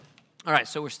All right,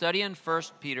 so we're studying 1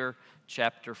 Peter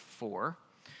chapter 4.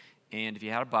 And if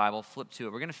you had a Bible, flip to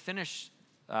it. We're going to finish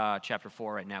chapter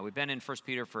 4 right now. We've been in 1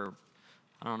 Peter for,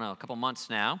 a couple months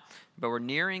now. But we're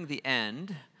nearing the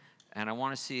end. And I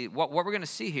want to see, what we're going to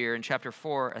see here in chapter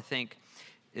 4, I think,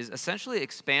 is essentially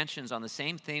expansions on the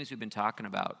same themes we've been talking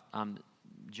about.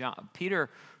 Peter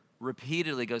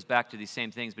repeatedly goes back to these same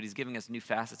things, but he's giving us new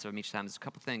facets of them each time. There's a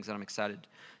couple things that I'm excited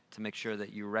to make sure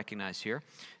that you recognize here.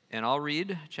 And I'll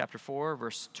read chapter 4,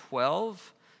 verse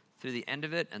 12 through the end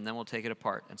of it, and then we'll take it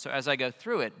apart. And so as I go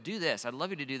through it, do this. I'd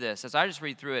love you to do this. As I just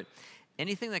read through it,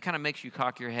 anything that kind of makes you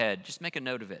cock your head, just make a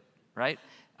note of it, right?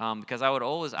 Because I will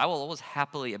always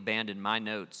happily abandon my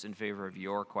notes in favor of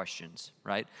your questions,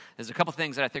 right? There's a couple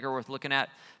things that I think are worth looking at,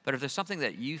 but if there's something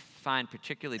that you find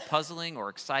particularly puzzling or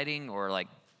exciting or like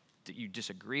that you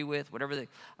disagree with,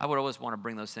 I would always want to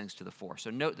bring those things to the fore. So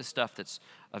note the stuff that's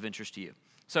of interest to you.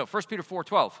 So 1 Peter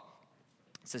 4:12,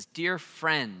 it says, "Dear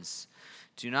friends,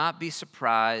 do not be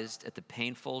surprised at the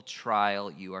painful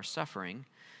trial you are suffering,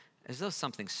 as though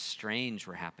something strange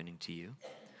were happening to you.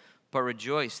 But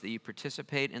rejoice that you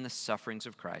participate in the sufferings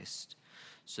of Christ,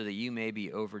 so that you may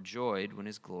be overjoyed when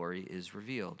his glory is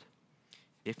revealed.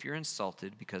 If you're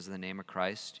insulted because of the name of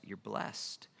Christ, you're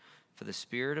blessed, for the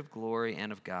Spirit of glory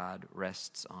and of God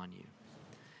rests on you.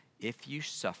 If you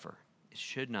suffer, it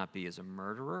should not be as a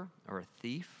murderer or a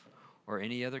thief or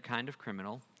any other kind of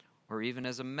criminal, or even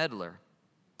as a meddler.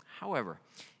 However,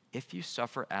 if you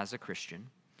suffer as a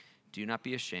Christian, do not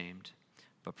be ashamed,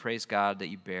 but praise God that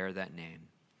you bear that name.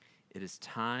 It is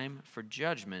time for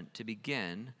judgment to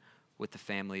begin with the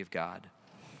family of God.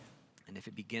 And if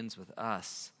it begins with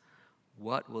us,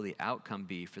 what will the outcome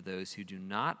be for those who do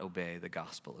not obey the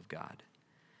gospel of God?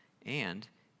 And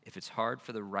if it's hard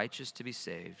for the righteous to be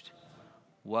saved,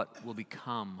 what will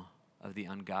become of the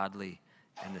ungodly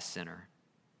and the sinner?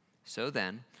 So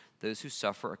then, those who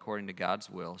suffer according to God's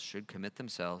will should commit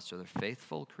themselves to their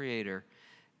faithful Creator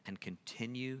and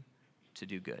continue to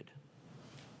do good."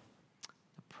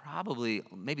 Probably,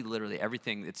 maybe literally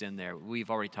everything that's in there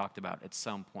we've already talked about at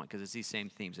some point, because it's these same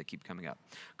themes that keep coming up.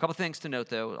 A couple things to note,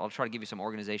 though. I'll try to give you some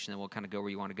organization, and we'll kind of go where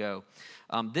you want to go.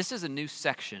 This is a new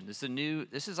section. This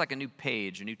is like a new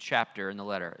page, a new chapter in the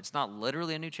letter. It's not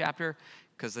literally a new chapter,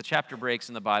 because the chapter breaks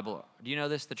in the Bible, do you know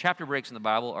this? The chapter breaks in the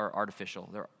Bible are artificial.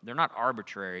 They're not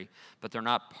arbitrary, but they're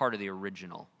not part of the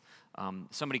original.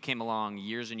 Somebody came along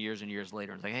years and years and years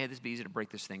later and was like, hey, this would be easy to break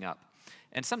this thing up.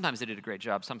 And sometimes they did a great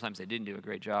job. Sometimes they didn't do a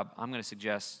great job. I'm going to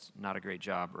suggest not a great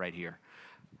job right here.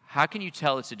 How can you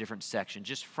tell it's a different section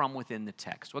just from within the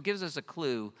text? What gives us a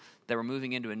clue that we're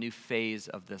moving into a new phase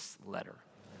of this letter?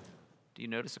 Do you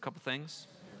notice a couple things?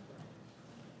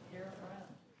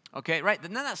 Okay, right.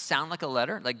 Doesn't that sound like a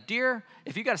letter? Like, dear,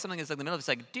 if you got something that's like in the middle of it's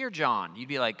like, "Dear John," you'd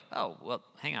be like, "Oh, well,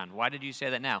 hang on. Why did you say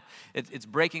that now?" It's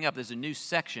breaking up. There's a new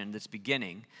section that's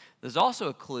beginning. There's also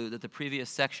a clue that the previous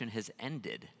section has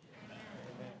ended.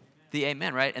 The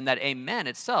amen, right? And that amen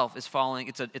itself is following,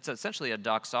 it's essentially a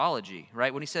doxology,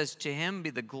 right? When he says, "To him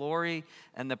be the glory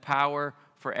and the power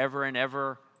forever and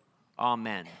ever,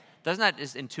 amen." Doesn't that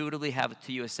just intuitively have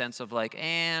to you a sense of like,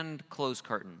 and close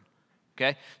curtain,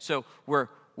 okay? So we're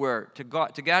to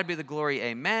God be the glory,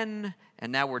 amen.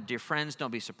 And now we're dear friends,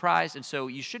 don't be surprised. And so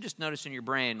you should just notice in your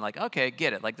brain, like, okay,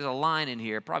 get it. Like there's a line in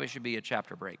here, probably should be a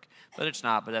chapter break. But it's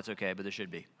not, but that's okay, but there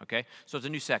should be, okay? So it's a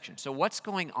new section. So what's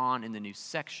going on in the new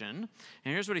section?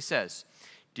 And here's what he says.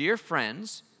 "Dear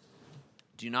friends,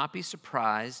 do not be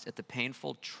surprised at the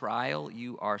painful trial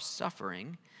you are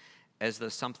suffering, as though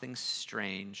something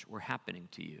strange were happening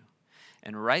to you."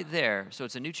 And right there, so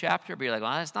it's a new chapter, but you're like,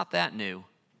 well, it's not that new.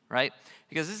 Right?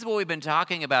 Because this is what we've been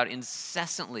talking about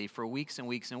incessantly for weeks and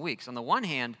weeks and weeks. On the one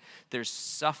hand, there's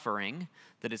suffering,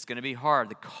 that it's going to be hard.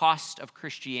 The cost of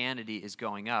Christianity is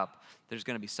going up. There's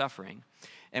going to be suffering.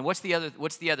 And what's the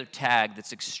other tag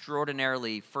that's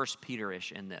extraordinarily 1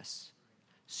 Peter-ish in this?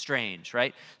 Strange,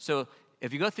 right? So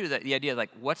if you go through the idea of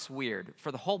like, what's weird?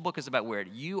 For the whole book is about weird.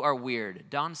 You are weird.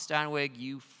 Don Steinweg,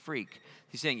 you freak.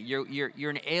 He's saying you're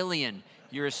an alien.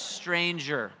 You're a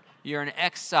stranger. You're an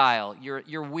exile.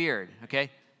 You're weird, okay?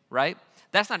 Right?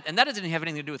 That's not, and that doesn't have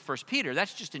anything to do with 1 Peter.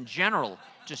 That's just in general,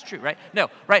 just true, right?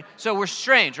 No, right? So we're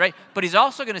strange, right? But he's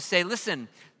also going to say, listen,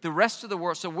 the rest of the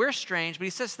world, so we're strange, but he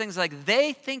says things like,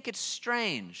 they think it's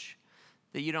strange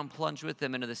that you don't plunge with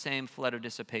them into the same flood of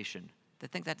dissipation. They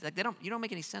think that like you don't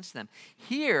make any sense to them.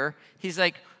 Here, he's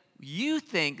like, you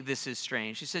think this is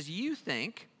strange. He says, you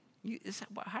think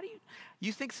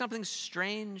something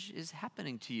strange is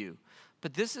happening to you.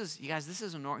 But this is, you guys, he's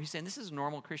saying this is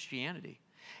normal Christianity.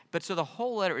 But so the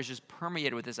whole letter is just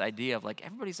permeated with this idea of like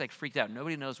everybody's like freaked out.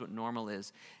 Nobody knows what normal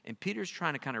is. And Peter's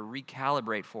trying to kind of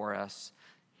recalibrate for us.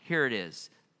 Here it is.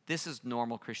 This is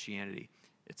normal Christianity.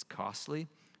 It's costly.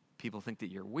 People think that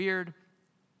you're weird.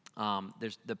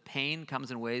 There's the pain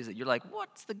comes in ways that you're like,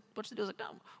 what's the deal? Like,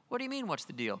 no, what do you mean, what's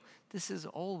the deal? This has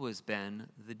always been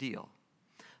the deal.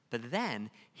 But then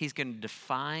he's going to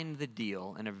define the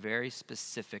deal in a very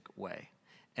specific way.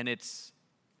 And it's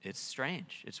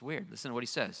strange. It's weird. Listen to what he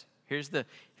says. Here's the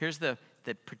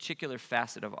particular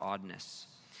facet of oddness.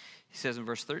 He says in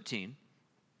verse 13,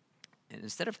 and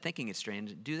instead of thinking it's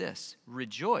strange, do this.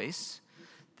 Rejoice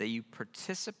that you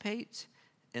participate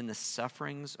in the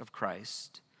sufferings of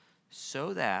Christ,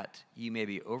 so that you may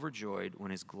be overjoyed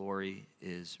when his glory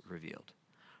is revealed.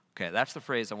 Okay, that's the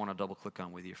phrase I want to double click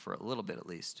on with you for a little bit at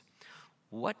least.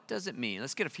 What does it mean?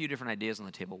 Let's get a few different ideas on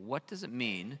the table. What does it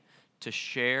mean to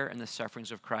share in the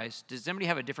sufferings of Christ? Does anybody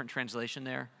have a different translation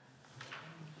there?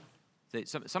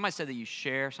 Somebody said that you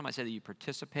share, somebody said that you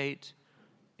participate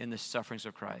in the sufferings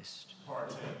of Christ.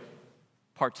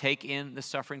 Partake in the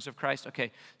sufferings of Christ?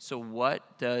 Okay, so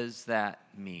what does that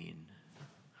mean?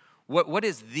 What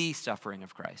is the suffering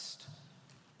of Christ?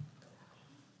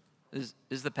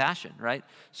 Is the passion, right?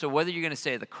 So whether you're going to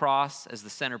say the cross as the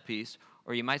centerpiece,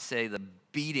 or you might say the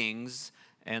beatings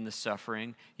and the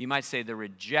suffering, you might say the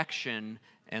rejection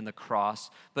and the cross,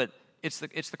 but it's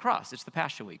the cross, it's the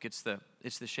Passion Week, it's the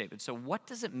shape. And so what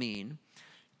does it mean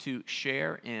to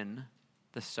share in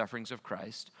the sufferings of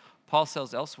Christ? Paul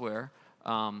says elsewhere,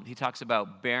 he talks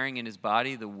about bearing in his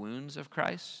body the wounds of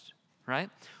Christ, right?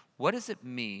 What does it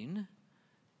mean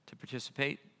to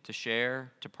participate, to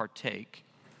share, to partake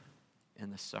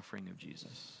in the suffering of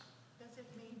Jesus? Does it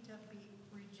mean to be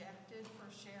rejected for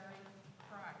sharing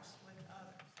Christ with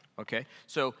others? Okay,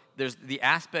 so there's the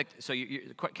aspect, so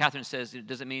Catherine says,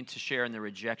 does it mean to share in the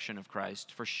rejection of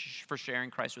Christ, for sharing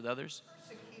Christ with others?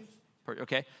 Persecution.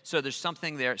 Okay, so there's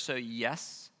something there, so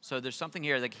yes, so there's something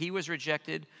here, like he was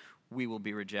rejected, we will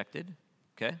be rejected.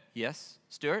 Okay, yes,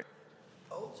 Stuart?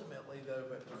 Ultimately, though,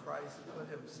 but Christ put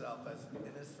himself as an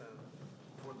innocent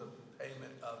for the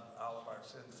payment of all of our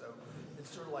sins. So it's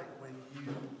sort of like when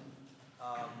you,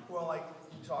 like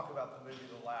you talk about the movie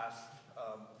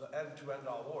The End to End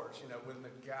All Wars. You know, when the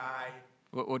guy.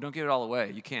 Well, don't give it all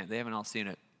away. You can't. They haven't all seen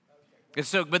it. Okay.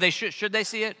 So, but they should they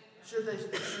see it? They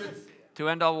should see it. To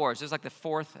End All Wars. This is like the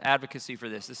fourth advocacy for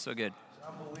this. This is so good. It's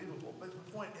unbelievable. But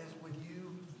the point is, when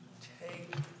you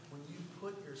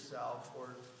put yourself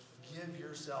or give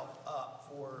yourself up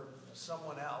for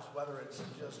someone else, whether it's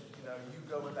just, you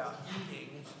go without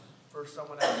eating for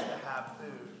someone else to have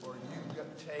food, or you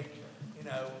take,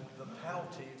 the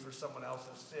penalty for someone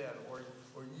else's sin, or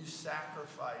you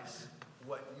sacrifice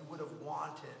what you would have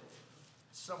wanted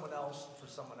someone else for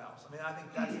someone else. I mean, I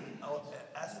think that's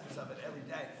the essence of it every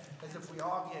day. Because if we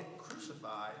all get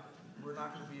crucified, we're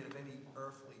not going to be of any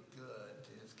earthly good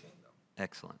to his kingdom.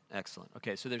 Excellent.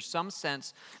 Okay, so there's some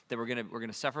sense that we're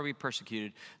gonna suffer, be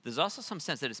persecuted. There's also some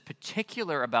sense that it's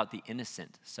particular about the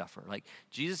innocent suffer. Like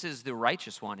Jesus is the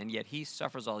righteous one, and yet he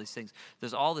suffers all these things.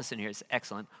 There's all this in here. It's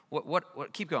excellent.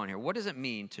 What? Keep going here. What does it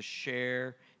mean to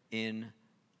share in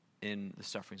the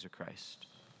sufferings of Christ?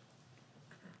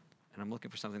 And I'm looking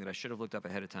for something that I should have looked up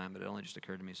ahead of time, but it only just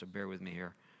occurred to me. So bear with me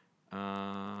here.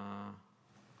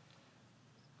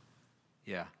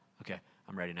 Yeah. Okay.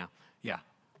 I'm ready now. Yeah.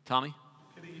 Tommy?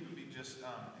 Could it even be just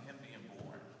him being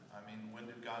born? I mean, when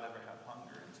did God ever have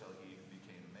hunger until he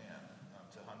became man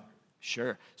to hunger?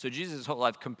 Sure. So Jesus' whole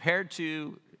life, compared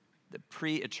to the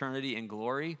pre-eternity and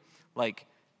glory, like,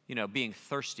 being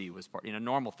thirsty was part,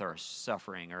 normal thirst,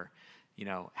 suffering, or,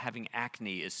 having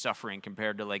acne is suffering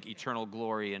compared to, like, eternal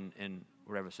glory and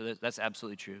whatever. So that's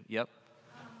absolutely true. Yep.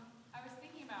 I was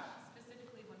thinking about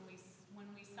specifically when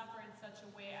we suffer in such a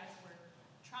way as we're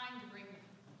trying to bring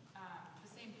the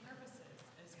same purposes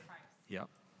as Christ. Yep.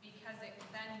 Because it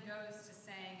then goes to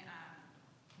saying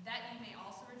that you may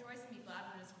also rejoice and be glad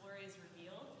when his glory is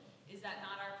revealed. Is that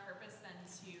not our purpose then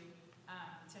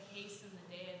to hasten the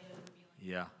day of the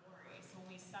revealing of his glory? So when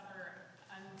we suffer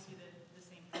unto the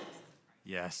same purpose as Christ.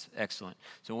 Yes, excellent.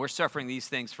 So we're suffering these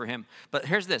things for him. But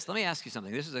here's this. Let me ask you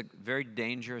something. This is a very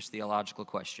dangerous theological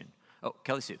question. Oh,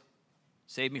 Kelly Sue,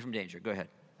 save me from danger. Go ahead.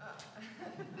 I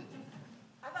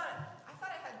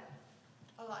thought it had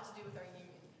a lot to do with our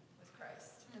union with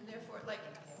Christ. And therefore, like,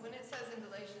 when it says in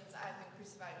Galatians, I have been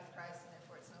crucified with Christ, and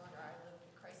therefore it's no longer I live,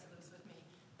 but Christ lives with me,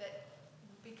 that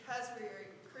because we are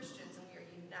Christians and we are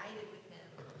united with him,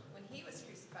 when he was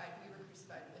crucified, we were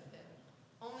crucified with him.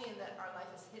 Only in that our life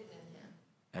is hidden in him.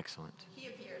 Excellent.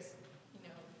 He appears,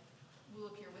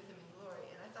 we'll appear with him in glory.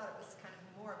 And I thought it was kind of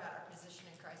more about our position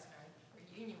in Christ and our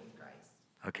union with Christ.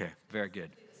 Okay, very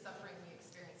good. The suffering we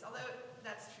experience, although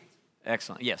that's true.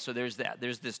 Excellent. Yeah, so there's that.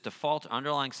 There's this default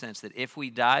underlying sense that if we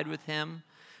died with him,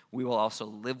 we will also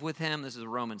live with him. This is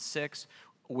Romans 6.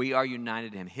 We are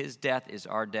united in him. His death is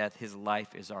our death. His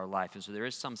life is our life. And so there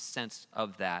is some sense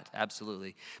of that,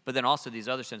 absolutely. But then also these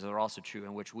other senses are also true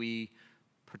in which we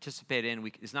participate in.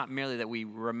 It's not merely that we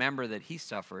remember that he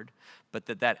suffered, but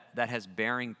that has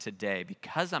bearing today.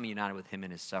 Because I'm united with him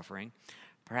in his suffering,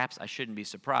 perhaps I shouldn't be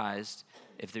surprised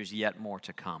if there's yet more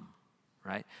to come,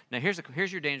 right? Now here's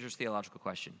your dangerous theological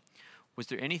question. Was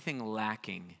there anything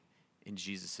lacking in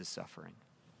Jesus' suffering?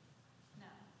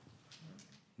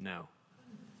 No.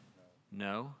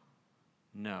 No.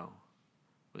 No.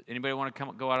 Anybody want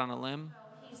to go out on a limb?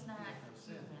 He's not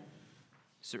human.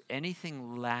 Is there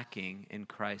anything lacking in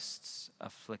Christ's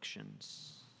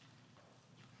afflictions?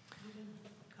 Depends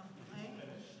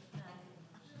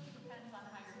on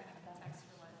how you're going to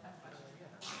contextualize that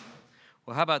question.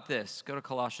 Well, how about this? Go to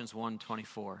Colossians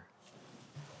 1:24.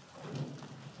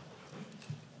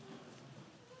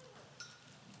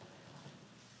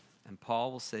 And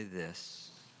Paul will say this.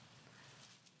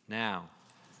 Now,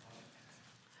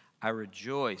 I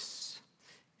rejoice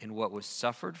in what was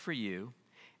suffered for you,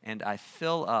 and I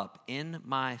fill up in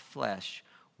my flesh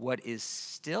what is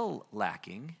still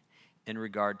lacking in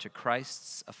regard to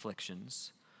Christ's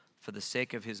afflictions for the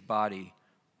sake of his body,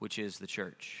 which is the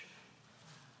church.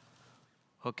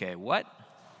 Okay, what?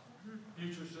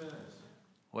 Future sins.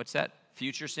 What's that?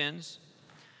 Future sins?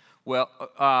 Well,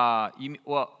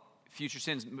 future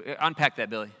sins. Unpack that,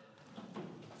 Billy.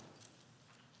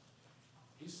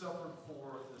 He suffered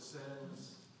for the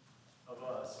sins of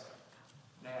us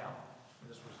now.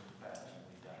 This was in the past when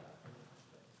he died.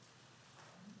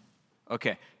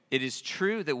 Okay, it is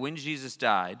true that when Jesus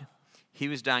died, he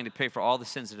was dying to pay for all the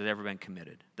sins that had ever been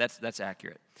committed. That's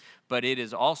accurate. But it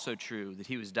is also true that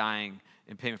he was dying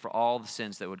in payment for all the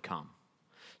sins that would come.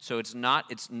 So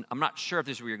I'm not sure if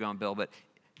this is where you're going, Bill,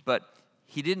 but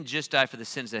he didn't just die for the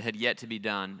sins that had yet to be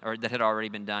done or that had already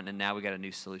been done, and now we got a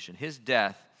new solution. His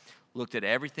death looked at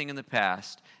everything in the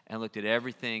past and looked at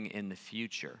everything in the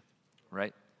future,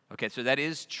 right? Okay, so that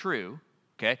is true,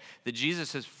 okay? That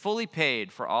Jesus has fully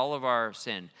paid for all of our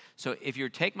sin. So if you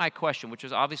take my question, which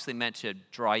was obviously meant to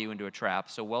draw you into a trap,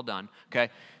 so well done, okay?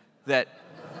 That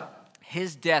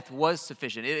his death was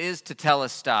sufficient. It is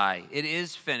tetelestai. It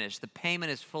is finished. The payment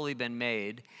has fully been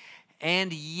made.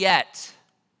 And yet,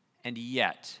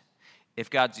 if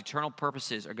God's eternal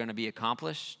purposes are going to be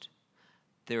accomplished,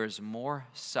 there is more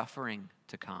suffering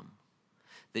to come.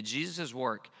 That Jesus'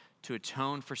 work to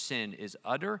atone for sin is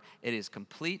utter, it is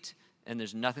complete, and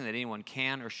there's nothing that anyone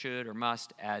can or should or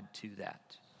must add to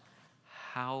that.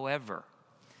 However,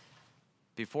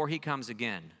 before he comes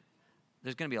again,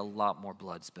 there's going to be a lot more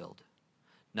blood spilled.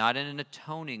 Not in an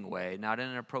atoning way, not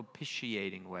in a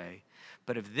propitiating way,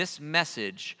 but if this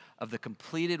message of the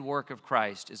completed work of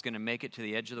Christ is going to make it to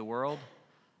the edge of the world,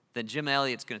 then Jim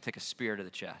Elliott's going to take a spear to the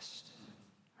chest.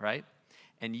 Right?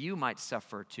 And you might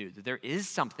suffer too. That there is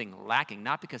something lacking,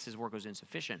 not because his work was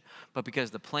insufficient, but because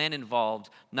the plan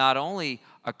involved not only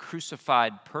a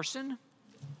crucified person,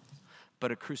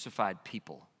 but a crucified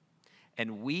people.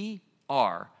 And we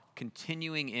are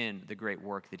continuing in the great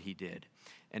work that he did.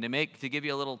 And to give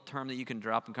you a little term that you can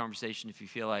drop in conversation if you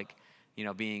feel like,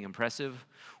 being impressive,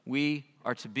 we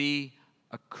are to be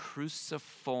a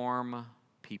cruciform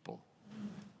people.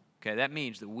 Okay, that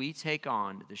means that we take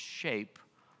on the shape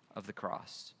of the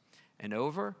cross. And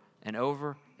over and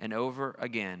over and over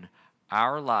again,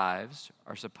 our lives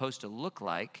are supposed to look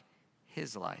like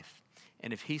his life.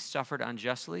 And if he suffered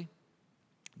unjustly,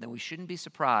 then we shouldn't be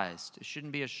surprised. It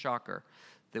shouldn't be a shocker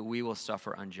that we will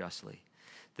suffer unjustly.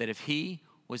 That if he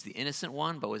was the innocent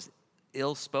one but was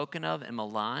ill spoken of and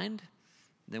maligned,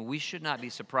 then we should not be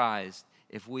surprised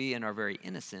if we in our very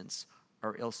innocence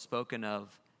are ill spoken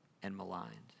of and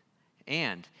maligned.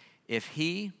 And if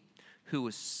he who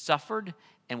was suffered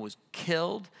and was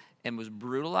killed and was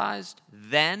brutalized,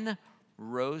 then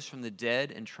rose from the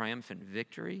dead in triumphant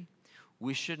victory,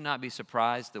 we should not be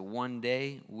surprised that one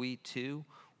day we too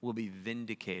will be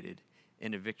vindicated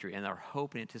in a victory. And our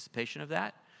hope and anticipation of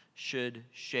that should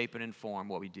shape and inform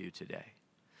what we do today.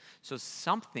 So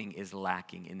something is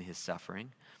lacking in his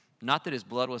suffering. Not that his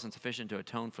blood wasn't sufficient to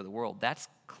atone for the world. That's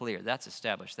clear. That's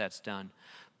established. That's done.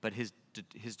 But his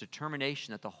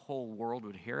determination that the whole world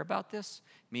would hear about this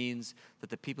means that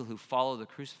the people who follow the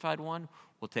crucified one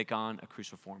will take on a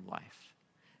cruciform life.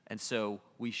 And so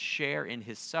we share in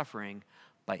his suffering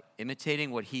by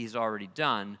imitating what he's already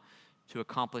done to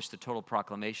accomplish the total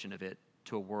proclamation of it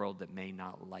to a world that may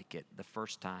not like it the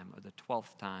first time or the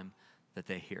 12th time that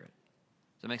they hear it.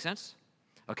 Does that make sense?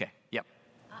 Okay, yep.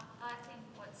 I think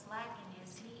what's lacking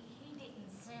is he didn't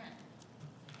sin.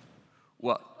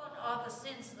 Well, Put all the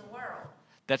sins of the world.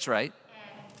 that's right.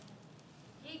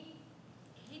 And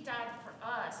he died for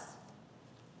us.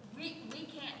 We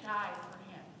can't die for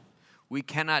him. We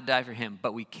cannot die for him,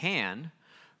 but we can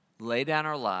lay down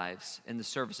our lives in the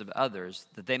service of others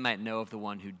that they might know of the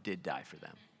one who did die for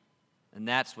them. And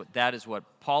that is what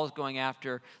Paul is going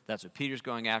after, that's what Peter's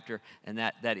going after, and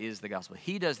that is the gospel.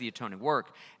 He does the atoning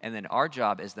work, and then our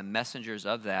job as the messengers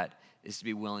of that is to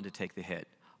be willing to take the hit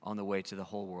on the way to the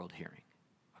whole world hearing.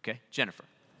 Okay, Jennifer.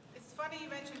 It's funny you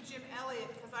mentioned Jim Elliot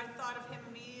because I thought of him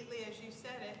immediately as you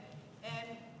said it.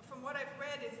 And from what I've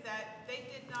read is that they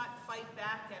did not fight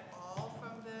back at all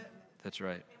from the... That's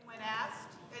right. And when asked,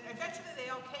 and eventually they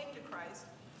all came to Christ,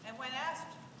 and when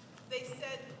asked, they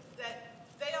said that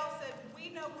they all said, we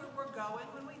know where we're going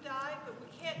when we die, but we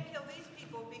can't kill these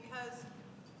people because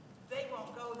they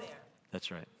won't go there. That's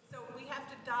right. So we have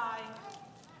to die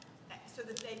so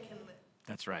that they can live.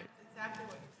 That's right. That's exactly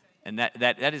what you're saying. And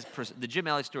that is the Jim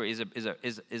Elliot story is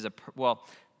a well,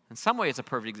 in some way it's a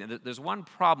perfect example. There's one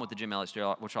problem with the Jim Elliot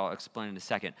story, which I'll explain in a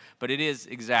second, but it is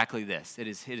exactly this. It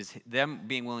is them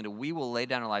being willing to, we will lay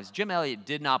down our lives. Jim Elliot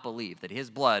did not believe that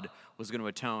his blood was going to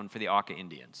atone for the Auca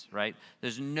Indians, right?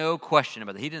 There's no question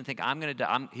about that. He didn't think, I'm going to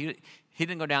die. He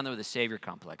didn't go down there with a savior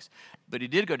complex, but he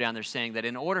did go down there saying that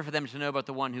in order for them to know about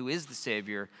the one who is the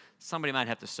savior, somebody might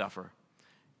have to suffer,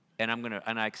 and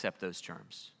I accept those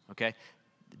terms, okay?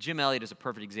 Jim Elliot is a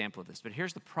perfect example of this. But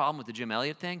here's the problem with the Jim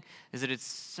Elliot thing, is that it's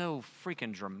so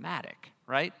freaking dramatic,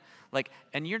 right? Like,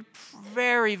 and you're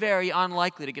very, very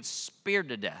unlikely to get speared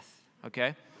to death,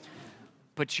 okay?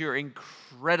 But you're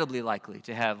incredibly likely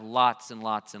to have lots and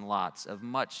lots and lots of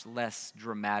much less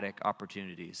dramatic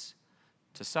opportunities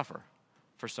to suffer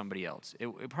for somebody else.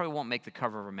 It probably won't make the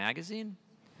cover of a magazine.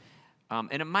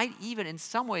 And it might even in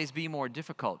some ways be more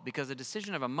difficult because a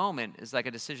decision of a moment is like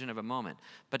a decision of a moment.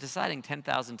 But deciding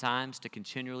 10,000 times to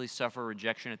continually suffer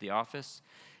rejection at the office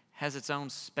has its own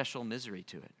special misery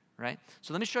to it, right?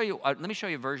 So let me show you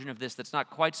a version of this that's not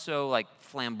quite so like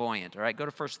flamboyant, all right? Go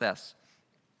to 1 Thess.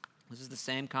 This is the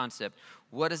same concept.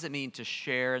 What does it mean to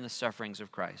share in the sufferings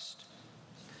of Christ?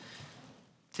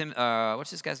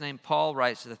 What's this guy's name? Paul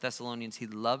writes to the Thessalonians. He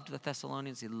loved the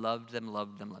Thessalonians. He loved them.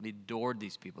 He adored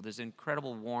these people. There's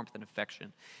incredible warmth and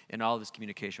affection in all of this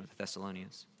communication with the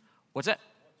Thessalonians. What's that?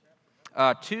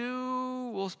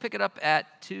 2, we'll pick it up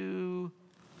at 2:14.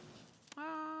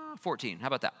 How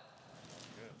about that?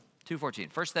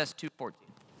 2:14. 1 Thess 2:14.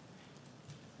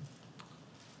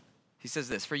 He says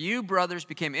this, for you, brothers,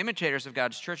 became imitators of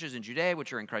God's churches in Judea,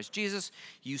 which are in Christ Jesus.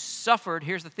 You suffered,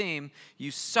 here's the theme,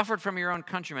 you suffered from your own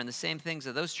countrymen, the same things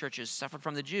that those churches suffered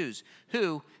from the Jews,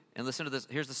 who, and listen to this,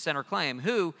 here's the center claim,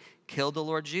 who killed the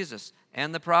Lord Jesus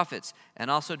and the prophets, and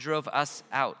also drove us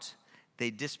out. They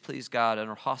displease God and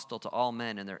are hostile to all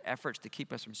men in their efforts to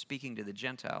keep us from speaking to the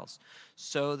Gentiles,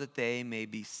 so that they may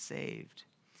be saved.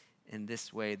 In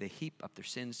this way, they heap up their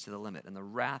sins to the limit, and the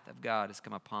wrath of God has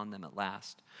come upon them at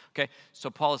last. Okay, so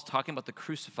Paul is talking about the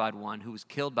crucified one who was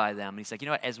killed by them. And he's like, you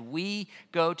know what, as we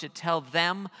go to tell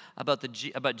them about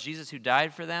Jesus who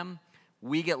died for them,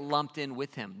 we get lumped in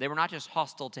with him. They were not just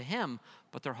hostile to him,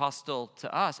 but they're hostile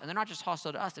to us. And they're not just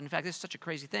hostile to us. And in fact, this is such a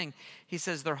crazy thing. He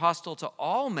says they're hostile to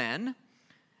all men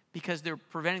because they're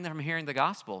preventing them from hearing the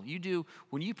gospel.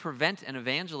 When you prevent an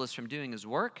evangelist from doing his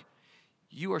work,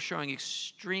 you are showing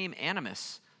extreme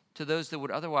animus to those that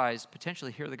would otherwise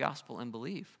potentially hear the gospel and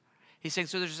believe. He's saying,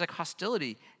 so there's just like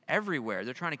hostility everywhere.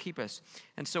 They're trying to keep us.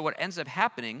 And so what ends up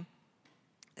happening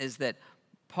is that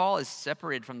Paul is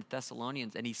separated from the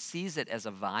Thessalonians, and he sees it as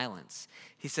a violence.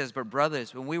 He says, but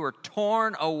brothers, when we were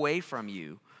torn away from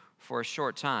you for a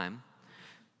short time,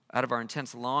 out of our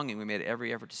intense longing, we made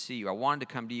every effort to see you. I wanted to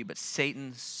come to you, but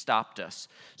Satan stopped us.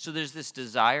 So there's this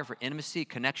desire for intimacy,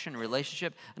 connection,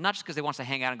 relationship, and not just because he wants to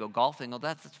hang out and go golfing. Well,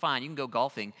 that's fine. You can go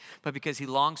golfing. But because he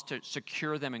longs to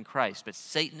secure them in Christ. But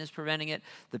Satan is preventing it.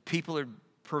 The people are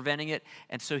preventing it.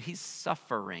 And so he's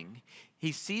suffering.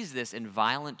 He sees this in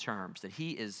violent terms, that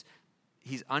he's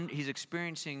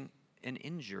experiencing an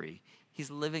injury. He's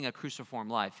living a cruciform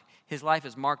life. His life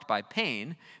is marked by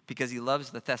pain because he loves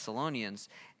the Thessalonians.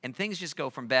 And things just go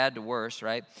from bad to worse,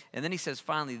 right? And then he says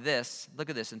finally this, look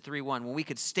at this in 3:1, when we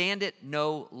could stand it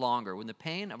no longer, when the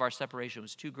pain of our separation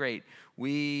was too great,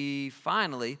 we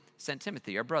finally sent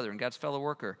Timothy, our brother and God's fellow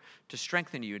worker, to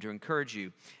strengthen you, to encourage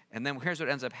you. And then here's what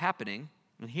ends up happening.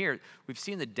 And here, we've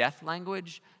seen the death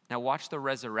language. Now watch the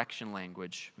resurrection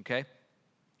language, okay?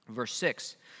 Verse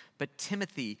 6, but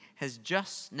Timothy has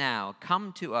just now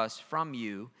come to us from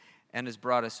you and has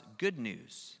brought us good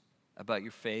news about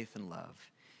your faith and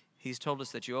love. He's told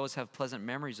us that you always have pleasant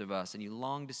memories of us and you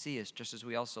long to see us just as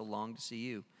we also long to see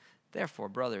you. Therefore,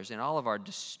 brothers, in all of our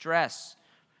distress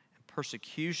and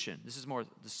persecution, this is more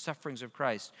the sufferings of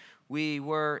Christ, we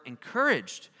were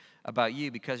encouraged about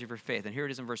you because of your faith. And here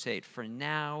it is in verse 8. For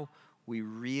now we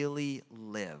really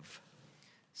live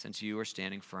since you are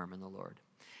standing firm in the Lord.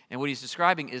 And what he's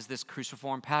describing is this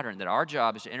cruciform pattern, that our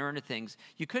job is to enter into things.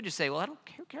 You could just say, well,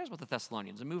 who cares about the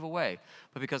Thessalonians, and move away.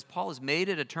 But because Paul has made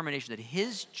a determination that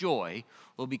his joy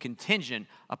will be contingent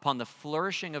upon the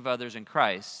flourishing of others in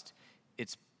Christ,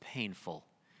 it's painful,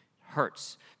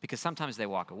 hurts, because sometimes they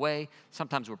walk away,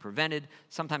 sometimes we're prevented,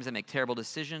 sometimes they make terrible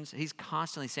decisions. He's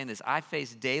constantly saying this. I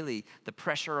face daily the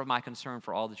pressure of my concern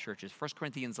for all the churches. 1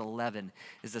 Corinthians 11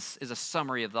 is a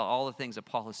summary of all the things that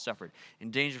Paul has suffered.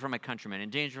 In danger from my countrymen, in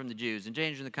danger from the Jews, in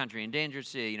danger in the country, in danger at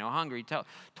sea, hungry,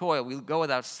 toil, we go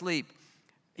without sleep.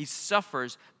 He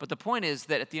suffers, but the point is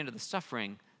that at the end of the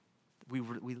suffering, we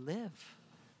live.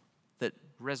 That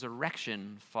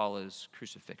resurrection follows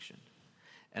crucifixion.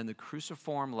 And the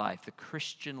cruciform life, the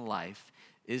Christian life,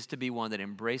 is to be one that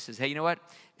embraces, hey, you know what?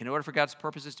 In order for God's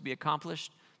purposes to be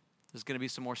accomplished, there's going to be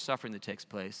some more suffering that takes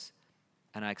place,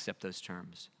 and I accept those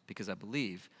terms because I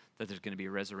believe that there's going to be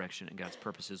a resurrection and God's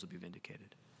purposes will be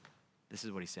vindicated. This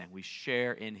is what he's saying. We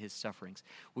share in his sufferings,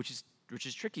 which is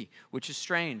tricky, which is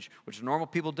strange, which normal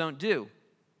people don't do.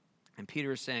 And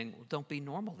Peter is saying, well, don't be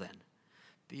normal then.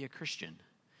 Be a Christian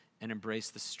and embrace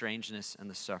the strangeness and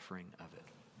the suffering of it.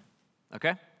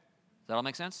 Okay? Does that all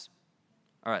make sense?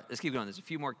 All right, let's keep going. There's a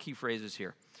few more key phrases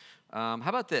here. How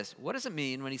about this? What does it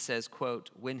mean when he says, quote,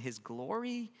 when his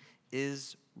glory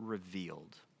is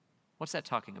revealed? What's that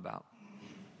talking about?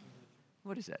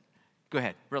 What is that? Go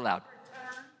ahead, real loud.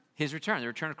 His return, the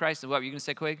return of Christ. What were you going to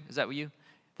say, Quig? Is that what you?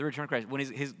 The return of Christ. When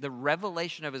the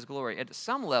revelation of his glory. At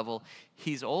some level,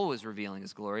 he's always revealing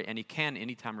his glory, and he can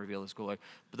anytime reveal his glory.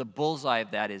 But the bullseye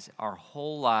of that is our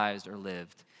whole lives are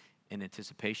lived in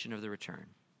anticipation of the return,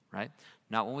 right?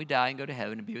 Not when we die and go to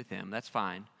heaven and be with him, that's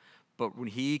fine. But when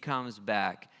he comes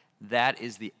back, that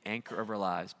is the anchor of our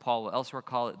lives. Paul will elsewhere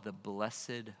call it the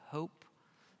blessed hope,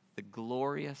 the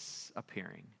glorious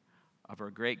appearing of our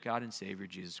great God and Savior,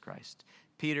 Jesus Christ.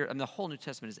 Peter, and the whole New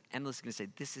Testament is endlessly going to say,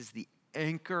 this is the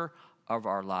anchor of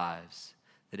our lives,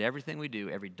 that everything we do,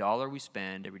 every dollar we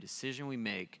spend, every decision we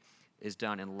make is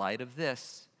done in light of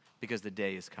this, because the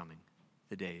day is coming.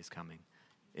 The day is coming.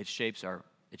 It shapes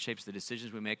the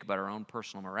decisions we make about our own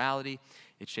personal morality.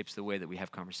 It shapes the way that we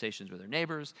have conversations with our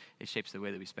neighbors. It shapes the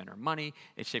way that we spend our money.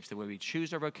 It shapes the way we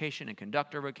choose our vocation and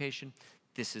conduct our vocation.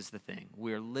 This is the thing.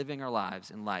 We are living our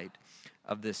lives in light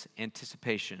of this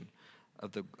anticipation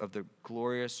of the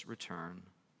glorious return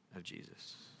of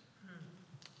Jesus.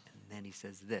 And then he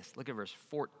says this. Look at verse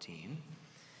 14.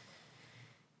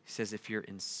 He says, if you're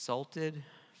insulted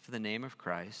for the name of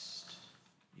Christ,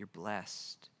 you're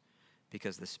blessed,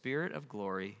 because the Spirit of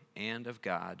glory and of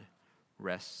God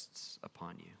rests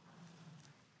upon you.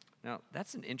 Now,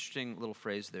 that's an interesting little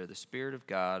phrase there. The Spirit of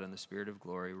God and the Spirit of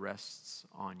glory rests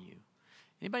on you.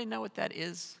 Anybody know what that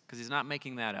is? Because he's not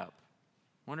making that up.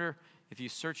 Wonder if you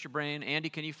search your brain. Andy,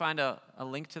 can you find a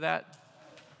link to that?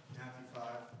 Matthew 5.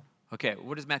 Okay,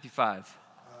 what is Matthew 5?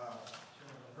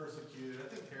 Persecuted.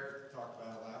 I think Eric talked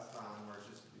about it last time, where it's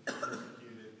just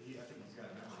persecuted. I think he's got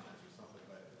a memorized or something,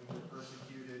 but when you're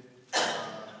persecuted,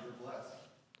 you're blessed.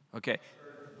 Okay.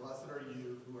 Blessed are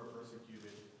you who are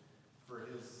persecuted for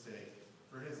his sake,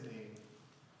 for his name.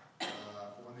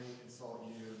 When they insult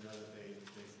you, know that they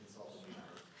insulted me.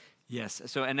 Yes,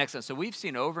 so and excellent. So we've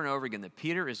seen over and over again that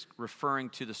Peter is referring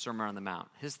to the Sermon on the Mount.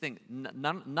 His thing,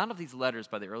 none of these letters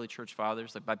by the early church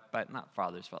fathers, like by not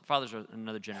fathers are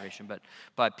another generation, but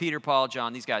by Peter, Paul,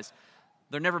 John, these guys,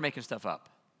 they're never making stuff up.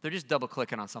 They're just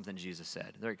double-clicking on something Jesus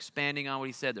said. They're expanding on what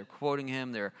he said. They're quoting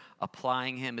him. They're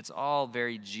applying him. It's all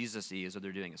very Jesus-y as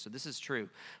they're doing it. So this is true.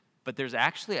 But there's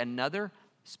actually another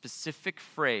specific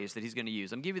phrase that he's going to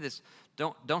use. I'm going to give you this.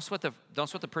 Don't sweat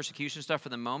the persecution stuff for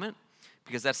the moment,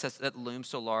 because that looms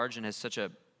so large and has such a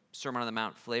Sermon on the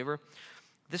Mount flavor.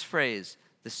 This phrase,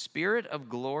 the Spirit of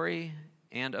glory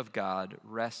and of God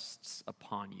rests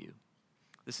upon you.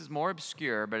 This is more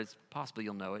obscure, but it's possible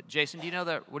you'll know it. Jason, do you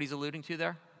know what he's alluding to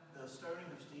there? The stoning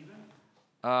of Stephen?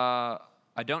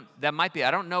 I don't. That might be.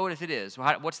 I don't know if it is.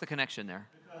 What's the connection there?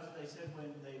 Because they said when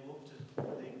they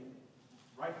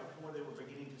right before they were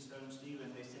beginning to stone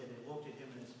Stephen, they said they looked at him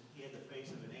and he had the face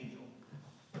of an angel.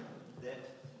 That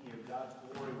God's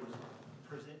glory was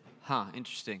presenting. Huh.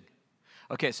 Interesting.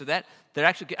 Okay, so that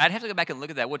actually, I'd have to go back and look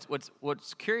at that.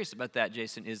 What's curious about that,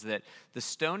 Jason, is that the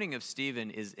stoning of Stephen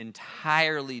is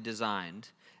entirely designed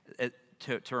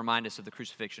to remind us of the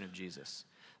crucifixion of Jesus.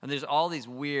 And there's all these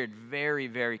weird, very,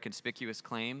 very conspicuous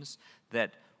claims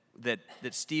that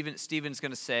Stephen's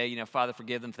going to say, Father,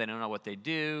 forgive them if they don't know what they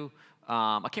do.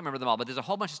 I can't remember them all, but there's a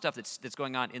whole bunch of stuff that's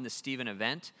going on in the Stephen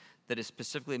event that is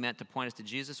specifically meant to point us to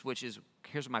Jesus, which is,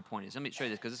 here's what my point is. Let me show you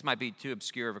this, because this might be too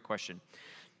obscure of a question.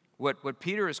 What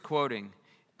Peter is quoting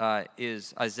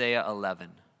is Isaiah 11,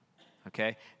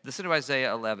 okay? Listen to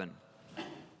Isaiah 11.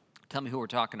 Tell me who we're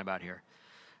talking about here.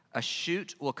 A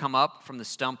shoot will come up from the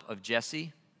stump of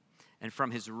Jesse, and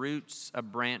from his roots a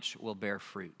branch will bear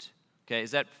fruit. Okay,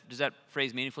 does that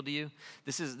phrase meaningful to you?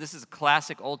 This is a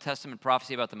classic Old Testament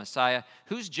prophecy about the Messiah.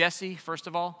 Who's Jesse, first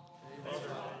of all?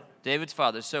 David's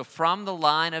father. So from the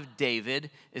line of David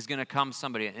is going to come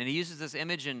somebody. And he uses this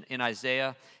image in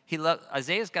Isaiah.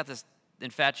 Isaiah's got this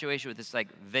infatuation with this like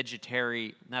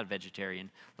vegetable,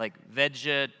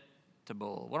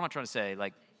 what am I trying to say?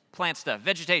 Like plant stuff,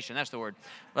 vegetation, that's the word.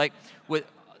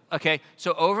 Okay,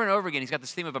 so over and over again, he's got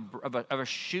this theme of a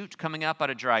shoot coming up out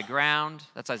of dry ground.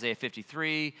 That's Isaiah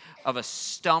 53. Of a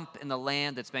stump in the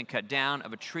land that's been cut down.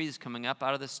 Of a tree that's coming up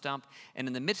out of the stump. And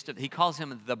in the midst of it, he calls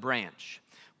him the branch.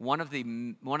 One of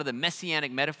the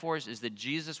messianic metaphors is that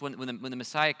Jesus, when the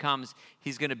Messiah comes,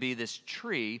 he's going to be this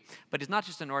tree. But he's not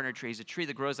just an ordinary tree. He's a tree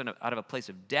that grows out of a place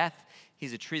of death.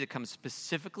 He's a tree that comes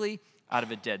specifically out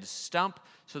of a dead stump.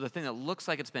 So the thing that looks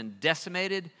like it's been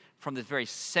decimated from the very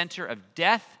center of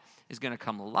death is going to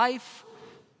come life.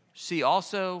 See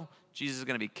also, Jesus is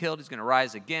going to be killed. He's going to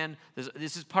rise again.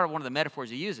 This is part of one of the metaphors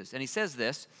he uses. And he says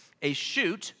this, a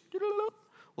shoot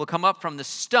will come up from the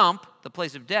stump, the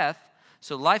place of death.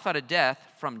 So life out of death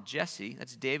from Jesse,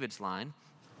 that's David's line.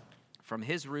 From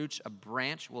his roots, a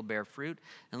branch will bear fruit.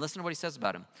 And listen to what he says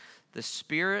about him. The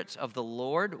Spirit of the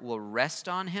Lord will rest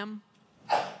on him.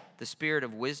 The spirit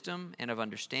of wisdom and of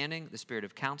understanding, the spirit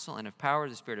of counsel and of power,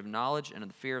 the spirit of knowledge and of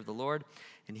the fear of the Lord.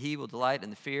 And he will delight in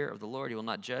the fear of the Lord. He will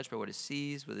not judge by what he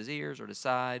sees with his ears or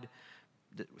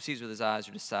sees with his eyes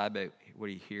or decide by what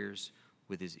he hears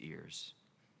with his ears.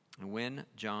 And when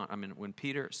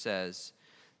Peter says,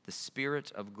 the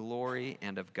Spirit of glory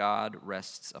and of God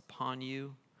rests upon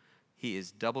you, he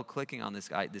is double-clicking on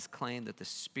this claim that the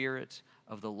Spirit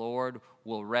of the Lord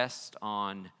will rest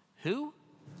on who?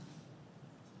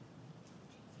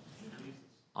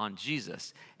 On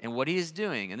Jesus. And what he is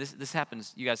doing, and this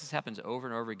happens, you guys, this happens over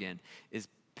and over again, is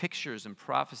pictures and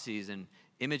prophecies and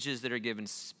images that are given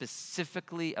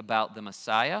specifically about the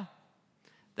Messiah.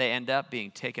 They end up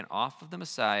being taken off of the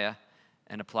Messiah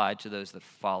and applied to those that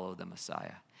follow the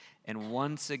Messiah. And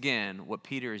once again, what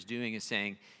Peter is doing is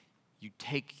saying, you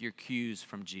take your cues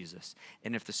from Jesus.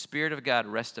 And if the Spirit of God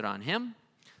rested on him,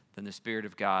 then the Spirit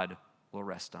of God will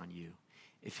rest on you.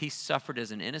 If he suffered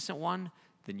as an innocent one,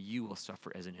 then you will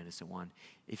suffer as an innocent one.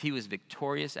 If he was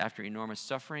victorious after enormous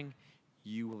suffering,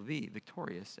 you will be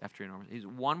victorious after enormous.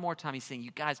 One more time, he's saying,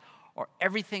 you guys are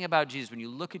everything about Jesus. When you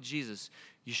look at Jesus,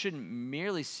 you shouldn't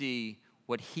merely see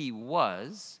what he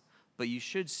was, but you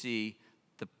should see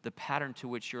the pattern to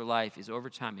which your life is over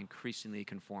time increasingly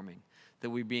conforming,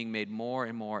 that we're being made more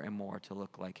and more and more to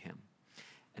look like him.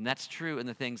 And that's true in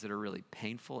the things that are really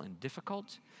painful and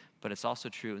difficult, but it's also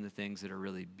true in the things that are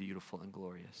really beautiful and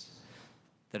glorious.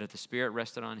 That if the Spirit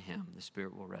rested on him, the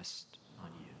Spirit will rest on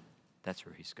you. That's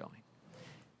where he's going.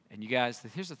 And you guys,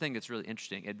 here's the thing that's really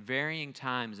interesting. At varying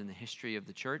times in the history of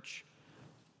the church,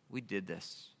 we did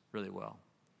this really well.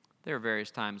 There are various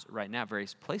times right now,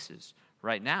 various places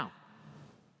right now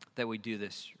that we do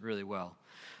this really well.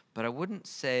 But I wouldn't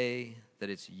say that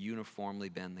it's uniformly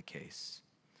been the case.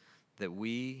 That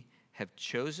we have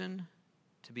chosen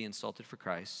to be insulted for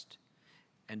Christ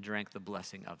and drank the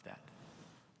blessing of that.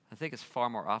 I think it's far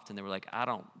more often that we're like,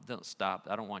 don't stop.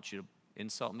 I don't want you to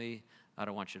insult me. I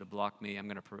don't want you to block me. I'm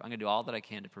going to do all that I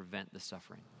can to prevent the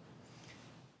suffering.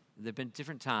 There have been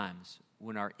different times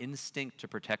when our instinct to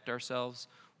protect ourselves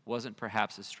wasn't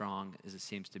perhaps as strong as it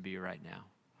seems to be right now.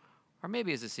 Or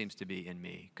maybe as it seems to be in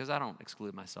me, because I don't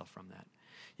exclude myself from that.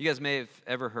 You guys may have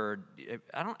ever heard,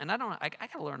 I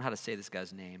got to learn how to say this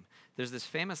guy's name. There's this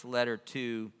famous letter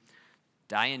to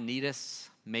Diognetus,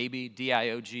 maybe,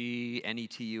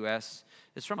 Diognetus.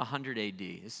 It's from 100 AD.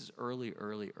 This is early,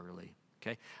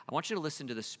 okay? I want you to listen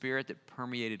to the spirit that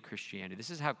permeated Christianity.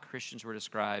 This is how Christians were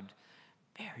described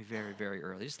very, very, very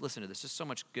early. Just listen to this. There's so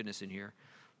much goodness in here.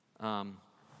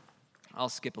 I'll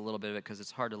skip a little bit of it because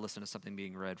it's hard to listen to something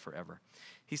being read forever.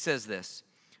 He says this,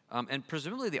 and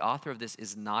presumably the author of this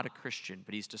is not a Christian,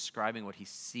 but he's describing what he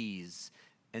sees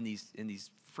in these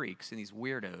freaks, in these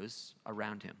weirdos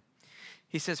around him.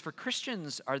 He says, for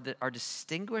Christians are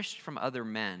distinguished from other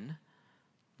men,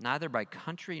 neither by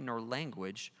country nor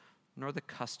language, nor the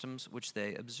customs which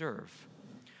they observe.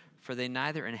 for they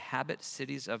neither inhabit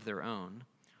cities of their own,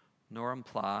 nor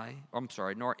employ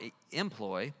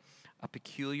a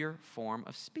peculiar form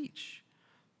of speech,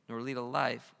 nor lead a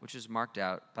life which is marked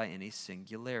out by any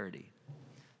singularity.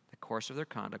 The course of their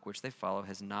conduct which they follow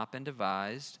has not been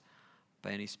devised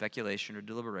by any speculation or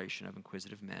deliberation of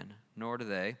inquisitive men, nor do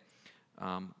they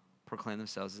proclaim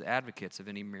themselves as advocates of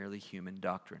any merely human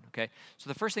doctrine. Okay? So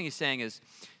the first thing he's saying is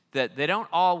that they don't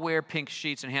all wear pink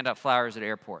sheets and hand out flowers at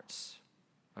airports.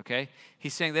 Okay?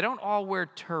 He's saying they don't all wear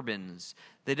turbans.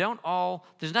 They don't all,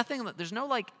 there's no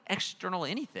like external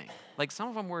anything. Like some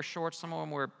of them wear shorts, some of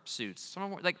them wear suits. Some of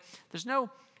them wear, like,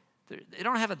 they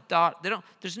don't have a dot,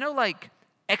 there's no like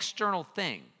external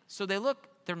thing. So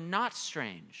they're not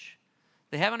strange.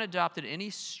 They haven't adopted any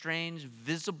strange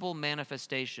visible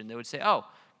manifestation. They would say, oh,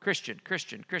 Christian.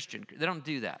 They don't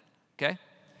do that, okay?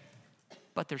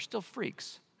 But they're still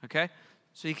freaks, okay?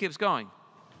 So he keeps going.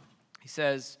 He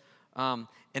says,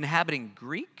 inhabiting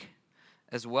Greek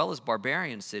as well as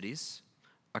barbarian cities,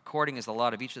 according as the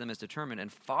lot of each of them is determined,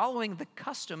 and following the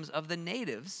customs of the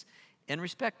natives in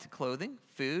respect to clothing,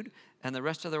 food, and the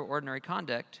rest of their ordinary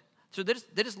conduct. So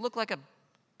they just look like a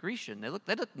Grecian. They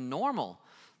look normal.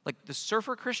 Like the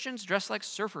surfer Christians dress like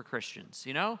surfer Christians,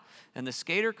 you know? And the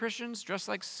skater Christians dress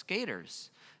like skaters.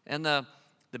 And the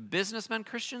businessmen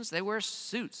Christians, they wear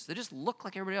suits. They just look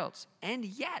like everybody else. And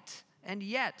yet,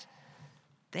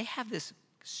 they have this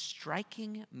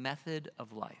striking method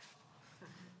of life.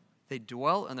 They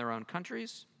dwell in their own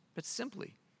countries, but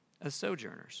simply as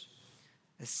sojourners.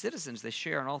 As citizens, they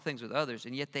share in all things with others,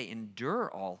 and yet they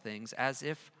endure all things as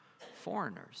if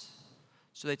foreigners.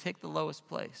 So they take the lowest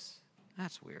place.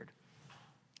 That's weird.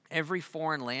 Every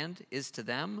foreign land is to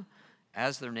them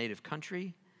as their native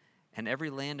country, and every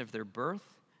land of their birth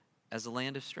as a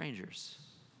land of strangers.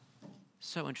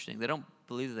 So interesting. They don't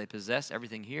believe that they possess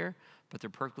everything here, but they're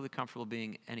perfectly comfortable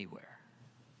being anywhere.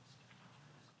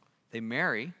 They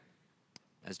marry,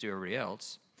 as do everybody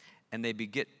else, and they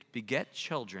beget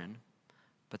children,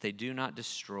 but they do not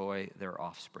destroy their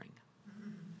offspring.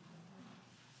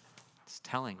 It's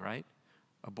telling, right?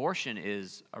 Abortion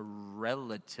is a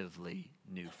relatively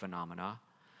new phenomena,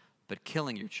 but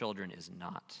killing your children is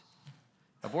not.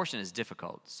 Abortion is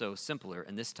difficult, so simpler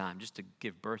in this time just to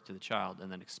give birth to the child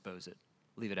and then expose it.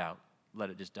 Leave it out. Let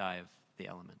it just die of the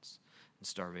elements and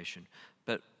starvation.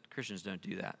 But Christians don't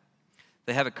do that.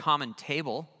 They have a common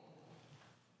table,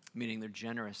 meaning they're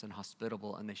generous and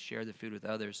hospitable and they share the food with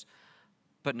others,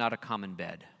 but not a common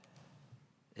bed.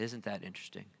 Isn't that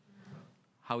interesting?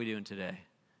 How are we doing today?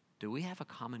 Do we have a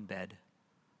common bed,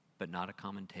 but not a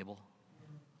common table?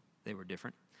 They were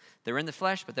different. They're in the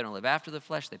flesh, but they don't live after the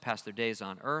flesh. They pass their days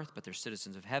on earth, but they're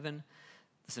citizens of heaven.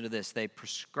 Listen to this. They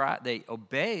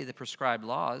obey the prescribed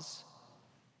laws.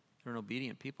 They're an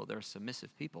obedient people. They're a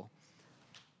submissive people.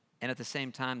 And at the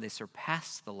same time, they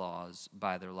surpass the laws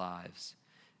by their lives.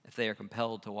 If they are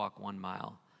compelled to walk 1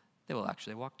 mile, they will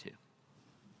actually walk 2.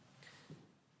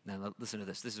 Now, listen to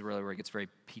this. This is really where it gets very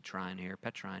Petrine here.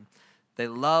 They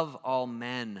love all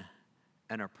men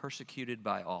and are persecuted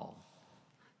by all.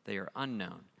 They are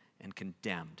unknown and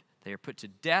condemned. They are put to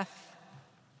death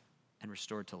and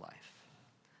restored to life.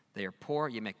 They are poor,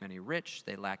 yet make many rich.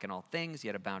 They lack in all things,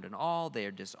 yet abound in all. They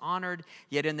are dishonored,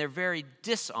 yet in their very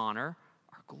dishonor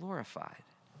are glorified.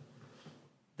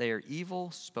 They are evil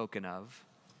spoken of,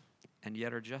 and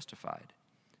yet are justified.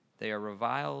 They are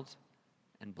reviled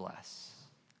and blessed.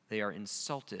 They are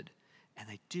insulted,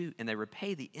 and they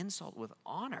repay the insult with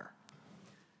honor.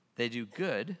 They do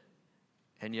good,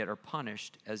 and yet are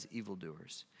punished as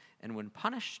evildoers. And when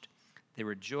punished, they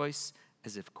rejoice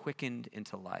as if quickened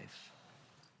into life.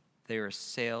 They are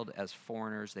assailed as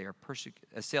foreigners. They are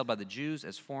assailed by the Jews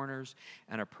as foreigners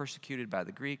and are persecuted by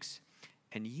the Greeks.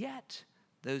 And yet,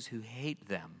 those who hate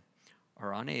them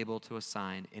are unable to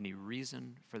assign any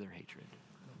reason for their hatred.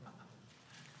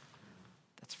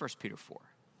 That's 1 Peter 4.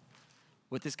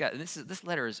 What this guy, this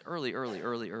letter is early.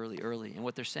 And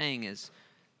what they're saying is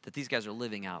that these guys are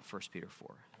living out 1 Peter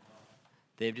 4.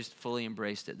 They've just fully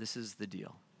embraced it. This is the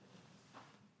deal.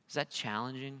 Is that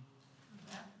challenging?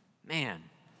 Man,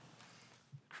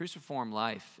 cruciform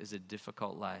life is a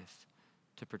difficult life.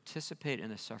 To participate in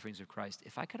the sufferings of Christ,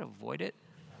 if I could avoid it,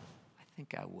 I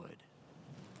think I would.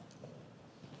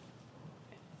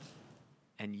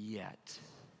 And yet,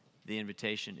 the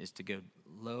invitation is to go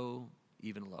low,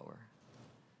 even lower,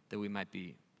 that we might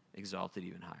be exalted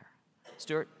even higher.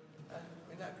 Stuart?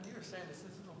 When you were saying this is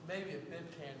maybe a bit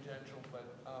tangential, but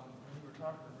when you were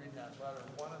talking and reading that letter,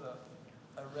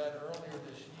 I read earlier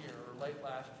this year, or late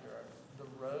last year, The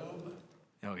Robe.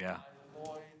 Oh, yeah.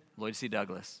 By Lloyd C.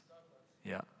 Douglas.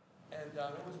 Yeah. And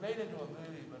it was made into a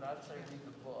movie, but I'd say read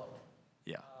the book.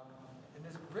 Yeah. And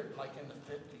it's written like in the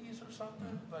 50s or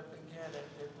something, but again,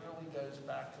 it really goes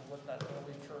back to what that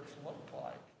early church looked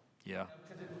like. Yeah.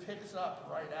 Because it picks up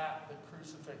right at the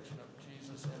crucifixion of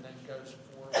Jesus and then goes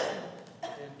forward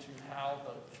into how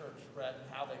the church read and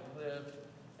how they lived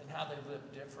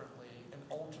differently. And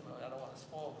ultimately, I don't want to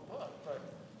spoil the book, but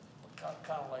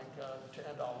kind of like To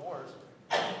End All Wars,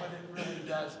 but it really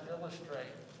does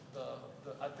illustrate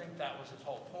I think that was his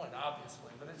whole point, obviously.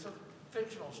 But it's a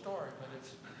fictional story, but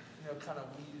it's, kind of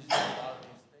weaves in a lot of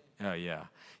these things. Oh, yeah.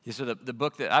 Yeah, so the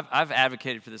book that I've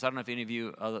advocated for this, I don't know if any of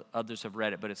you others have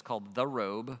read it, but it's called The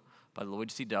Robe by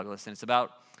Lloyd C. Douglas, and it's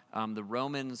about the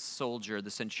Roman soldier,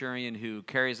 the centurion who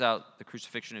carries out the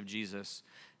crucifixion of Jesus,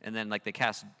 and then like they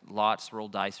cast lots, roll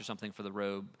dice or something for the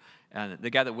robe, and the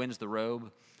guy that wins the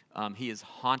robe, he is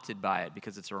haunted by it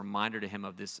because it's a reminder to him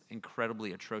of this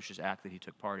incredibly atrocious act that he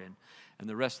took part in. And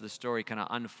the rest of the story kind of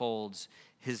unfolds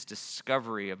his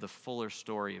discovery of the fuller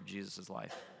story of Jesus'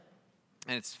 life.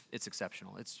 And it's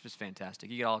exceptional. It's just fantastic.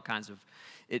 You get all kinds of,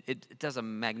 it does a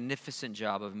magnificent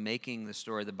job of making the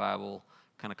story of the Bible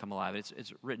kind of come alive. It's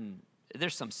written,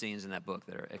 there's some scenes in that book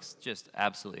that are just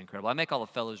absolutely incredible. I make all the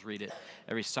fellows read it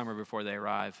every summer before they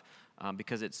arrive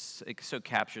because it so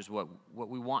captures what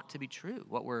we want to be true,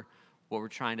 what we're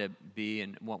trying to be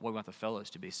and what we want the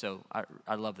fellows to be. So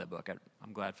I love that book.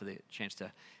 I'm glad for the chance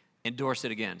to endorse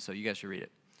it again, so you guys should read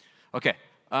it. Okay.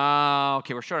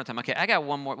 Okay, we're short on time. Okay, I got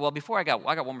one more. Well, before I got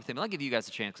one more thing, but I'll give you guys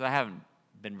a chance because I haven't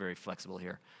been very flexible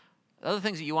here. Other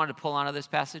things that you wanted to pull out of this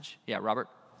passage? Yeah, Robert?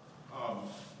 I was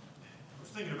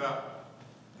thinking about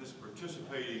this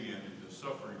participating in the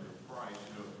sufferings of Christ.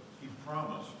 He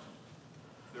promised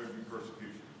there would be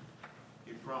persecution.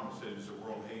 He promised that as the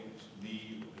world hates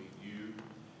me, it will hate you.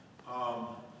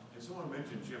 And someone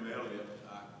mentioned Jim Elliot.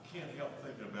 I can't help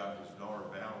thinking about his daughter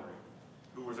Valerie,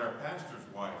 who was our pastor's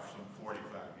wife some 45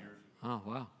 years ago. Oh,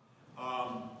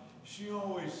 wow. She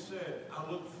always said,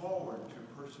 I look forward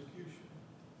to persecution.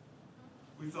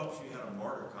 We thought she had a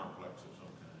martyr complex of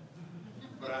some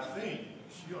kind. But I think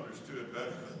she understood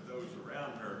better than those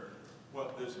around her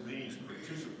what this means,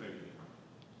 participating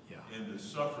in the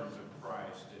sufferings of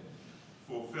Christ and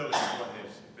fulfilling what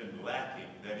has been lacking.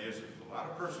 That is, there's a lot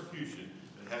of persecution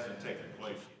that hasn't taken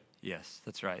place yet. Yes,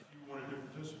 that's right. She wanted to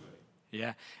participate.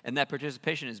 Yeah, and that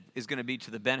participation is going to be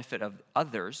to the benefit of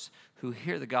others who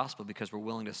hear the gospel because we're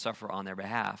willing to suffer on their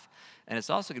behalf. And it's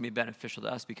also going to be beneficial to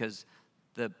us because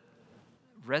the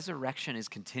resurrection is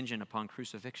contingent upon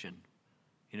crucifixion,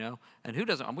 And who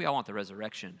doesn't? We all want the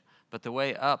resurrection, but the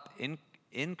way up,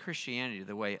 in Christianity,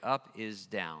 the way up is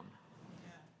down.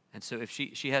 And so if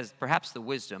she has perhaps the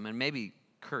wisdom and maybe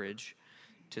courage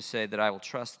to say that I will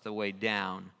trust the way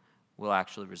down will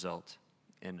actually result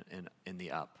in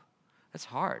the up. That's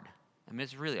hard. I mean,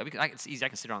 it's really, it's easy. I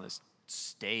can sit on this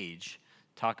stage,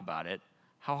 talk about it.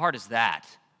 How hard is that?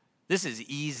 This is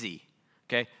easy,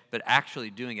 okay? But actually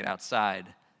doing it outside,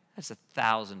 that's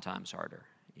 1,000 times harder,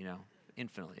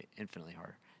 infinitely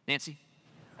harder. Nancy?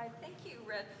 I think you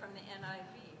read from the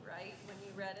NIV, right, when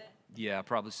you read it? Yeah,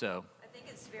 probably so. I think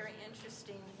it's very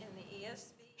interesting in the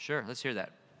ESV. Sure, let's hear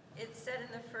that. It said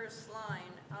in the first line,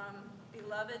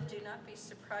 Beloved, do not be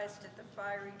surprised at the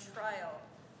fiery trial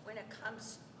when it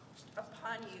comes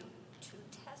upon you to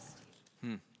test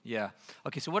you. Yeah.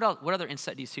 Okay, so what other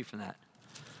insight do you see from that?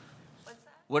 What's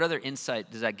that? What other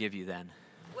insight does that give you then?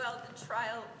 Well, the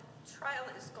trial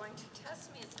is going to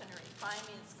test me. It's going to refine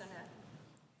me. It's going to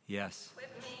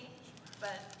equip me.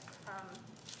 But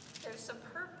there's a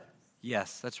purpose.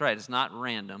 Yes, that's right. It's not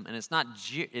random, and it's not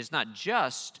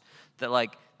just that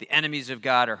like the enemies of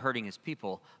God are hurting His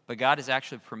people, but God is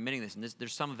actually permitting this, and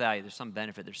there's some value, there's some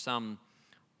benefit, there's some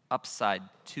upside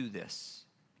to this,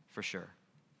 for sure.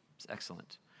 It's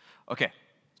excellent. Okay,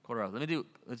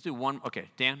 let's do one. Okay,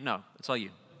 Dan, no, it's all you.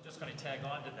 Just going to tag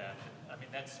on to that. I mean,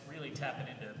 that's really tapping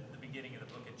into the beginning of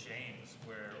the book of James,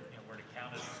 where we're to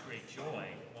count it as great joy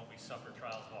when we suffer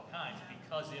trials of all kinds,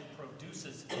 because it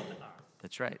produces in us.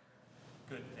 That's right.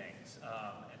 Good things,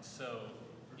 and so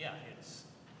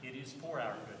it is for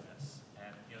our goodness,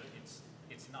 and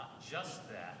it's not just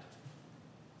that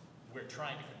we're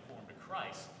trying to conform to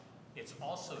Christ. It's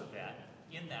also that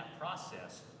in that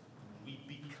process we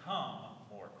become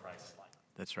more Christ-like.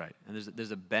 That's right, and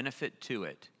there's a benefit to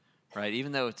it, right?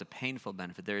 Even though it's a painful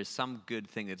benefit, there is some good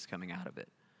thing that's coming out of it.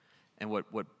 And what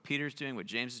Peter's doing, what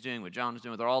James is doing, what John is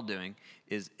doing, what they're all doing,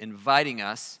 is inviting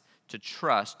us to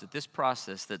trust that this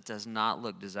process that does not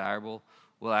look desirable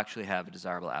will actually have a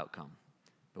desirable outcome.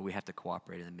 But we have to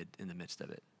cooperate in the midst of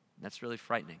it. And that's really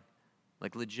frightening,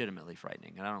 like legitimately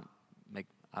frightening. And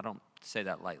I don't say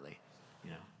that lightly,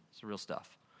 It's real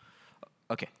stuff.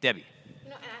 Okay, Debbie.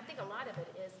 And I think a lot of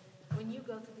it is when you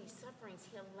go through these sufferings,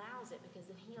 he allows it because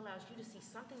then he allows you to see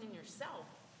something in yourself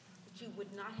that you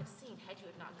would not have seen had you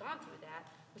had not gone through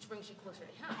that, which brings you closer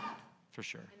to him. For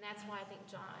sure. And that's why I think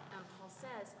Paul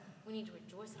says we need to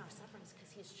rejoice in our sufferings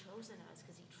because he has chosen us,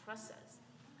 because he trusts us.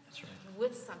 That's right.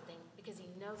 With something because he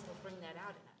knows he'll bring that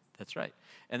out in us. That's right.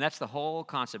 And that's the whole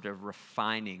concept of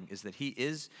refining, is that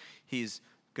he's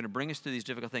going to bring us through these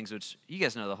difficult things, which you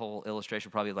guys know the whole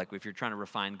illustration probably, like if you're trying to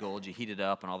refine gold, you heat it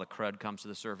up and all the crud comes to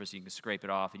the surface, you can scrape it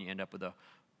off and you end up with a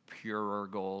purer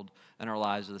gold. And our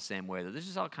lives are the same way. There's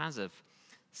just all kinds of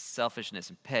selfishness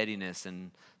and pettiness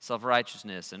and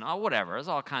self-righteousness and whatever. There's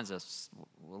all kinds of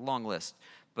long list.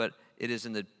 But it is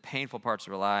in the painful parts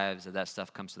of our lives that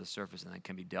stuff comes to the surface and then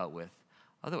can be dealt with.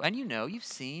 And you've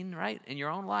seen, right, in your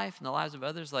own life and the lives of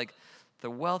others, like the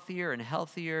wealthier and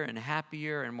healthier and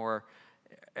happier and more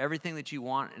everything that you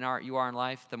want you are in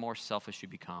life, the more selfish you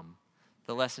become.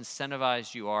 The less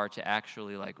incentivized you are to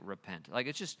actually repent.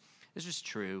 It's just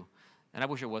true. And I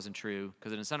wish it wasn't true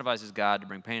because it incentivizes God to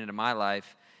bring pain into my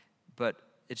life. But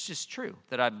it's just true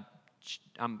that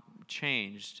I'm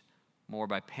changed more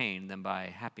by pain than by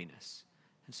happiness.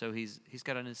 And so he's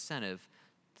got an incentive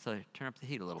to turn up the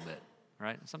heat a little bit,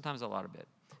 right? And sometimes a lot of bit.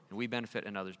 And we benefit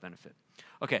and others benefit.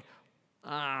 Okay,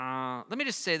 let me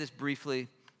just say this briefly,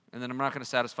 and then I'm not going to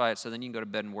satisfy it, so then you can go to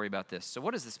bed and worry about this. So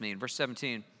what does this mean? Verse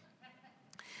 17.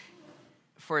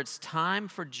 For it's time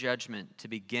for judgment to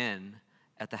begin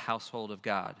at the household of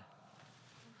God.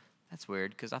 That's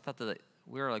weird, because I thought that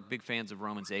we were big fans of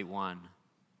Romans 8:1.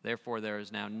 Therefore, there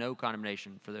is now no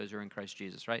condemnation for those who are in Christ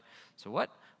Jesus, right? So what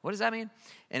does that mean?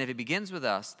 And if it begins with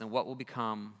us, then what will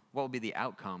be the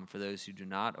outcome for those who do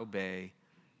not obey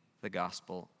the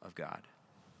gospel of God?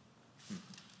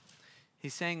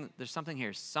 He's saying there's something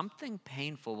here. Something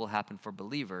painful will happen for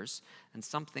believers, and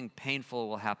something painful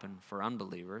will happen for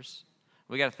unbelievers.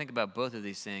 We got to think about both of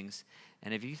these things.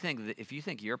 And if you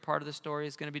think your part of the story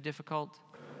is going to be difficult,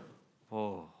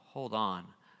 hold on.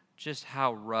 Just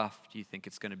how rough do you think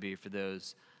it's going to be for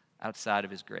those outside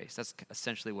of his grace? That's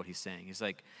essentially what he's saying. He's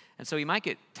like, and so he might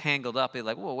get tangled up. He's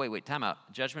like, whoa, wait, time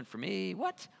out. Judgment for me?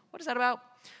 What? What is that about?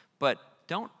 But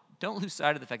don't lose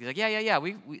sight of the fact. He's like, yeah.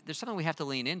 We there's something we have to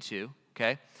lean into,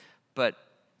 okay? But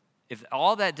if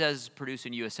all that does produce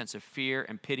in you a sense of fear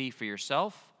and pity for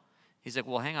yourself, he's like,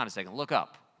 well, hang on a second. Look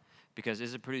up. Because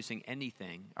is it producing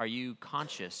anything? Are you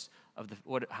conscious of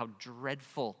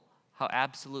how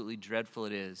absolutely dreadful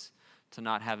it is to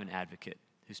not have an advocate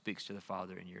who speaks to the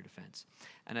Father in your defense?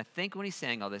 And I think when he's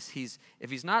saying all this,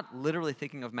 if he's not literally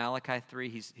thinking of Malachi 3,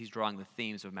 he's drawing the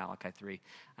themes of Malachi 3.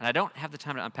 And I don't have the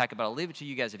time to unpack it, but I'll leave it to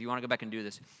you guys if you want to go back and do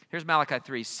this. Here's Malachi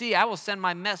 3. See, I will send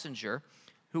my messenger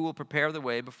who will prepare the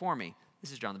way before me.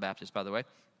 This is John the Baptist, by the way.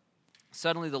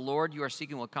 Suddenly the Lord you are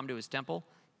seeking will come to his temple.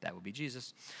 That will be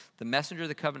Jesus. The messenger of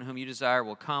the covenant whom you desire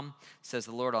will come, says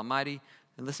the Lord Almighty.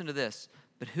 And listen to this.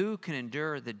 But who can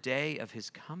endure the day of his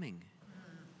coming?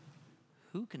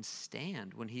 Who can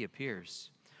stand when he appears?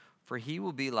 For he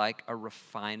will be like a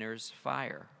refiner's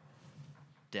fire.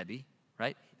 Debbie,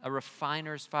 right? A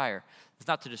refiner's fire. It's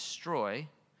not to destroy,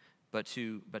 but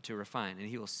to refine. And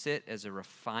he will sit as a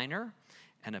refiner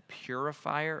and a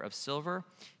purifier of silver.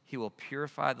 He will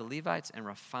purify the Levites and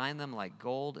refine them like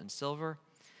gold and silver.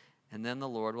 And then the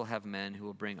Lord will have men who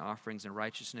will bring offerings in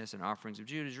righteousness and offerings of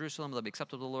Judah to Jerusalem. They'll be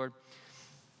acceptable to the Lord.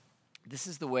 This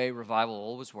is the way revival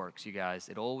always works, you guys.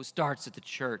 It always starts at the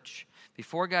church.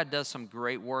 Before God does some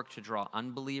great work to draw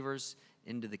unbelievers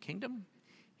into the kingdom,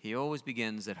 he always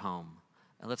begins at home.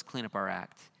 And let's clean up our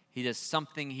act. He does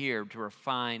something here to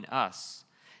refine us.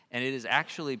 And it is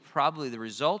actually probably the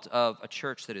result of a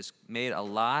church that is made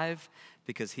alive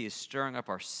because he is stirring up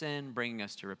our sin, bringing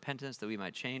us to repentance that we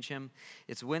might change him.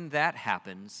 It's when that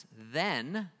happens,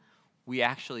 then we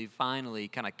actually finally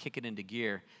kind of kick it into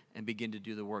gear and begin to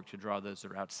do the work to draw those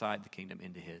that are outside the kingdom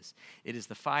into his. It is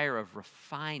the fire of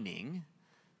refining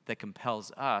that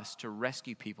compels us to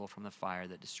rescue people from the fire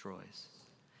that destroys.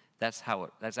 That's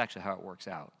actually how it works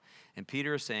out. And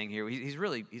Peter is saying here,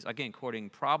 he's again quoting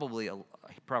probably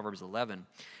Proverbs 11,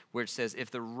 where it says,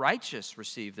 if the righteous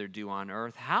receive their due on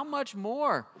earth, how much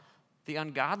more the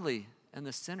ungodly and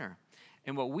the sinner?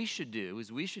 And what we should do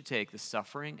is we should take the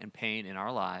suffering and pain in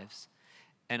our lives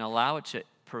and allow it to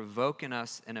provoke in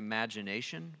us an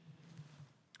imagination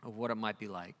of what it might be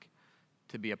like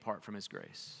to be apart from his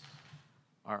grace.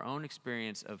 Our own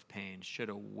experience of pain should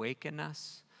awaken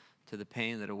us to the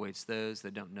pain that awaits those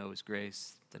that don't know his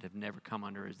grace, that have never come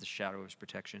under the shadow of his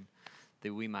protection,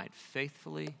 that we might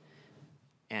faithfully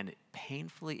and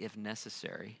painfully, if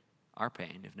necessary, our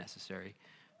pain, if necessary,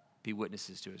 be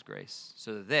witnesses to his grace,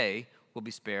 so that they will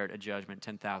be spared a judgment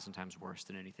 10,000 times worse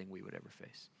than anything we would ever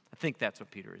face. I think that's what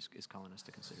Peter is calling us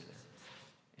to consider there.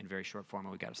 In very short form,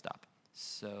 and we got to stop.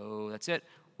 So that's it.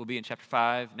 We'll be in chapter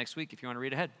 5 next week if you want to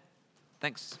read ahead.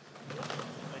 Thanks.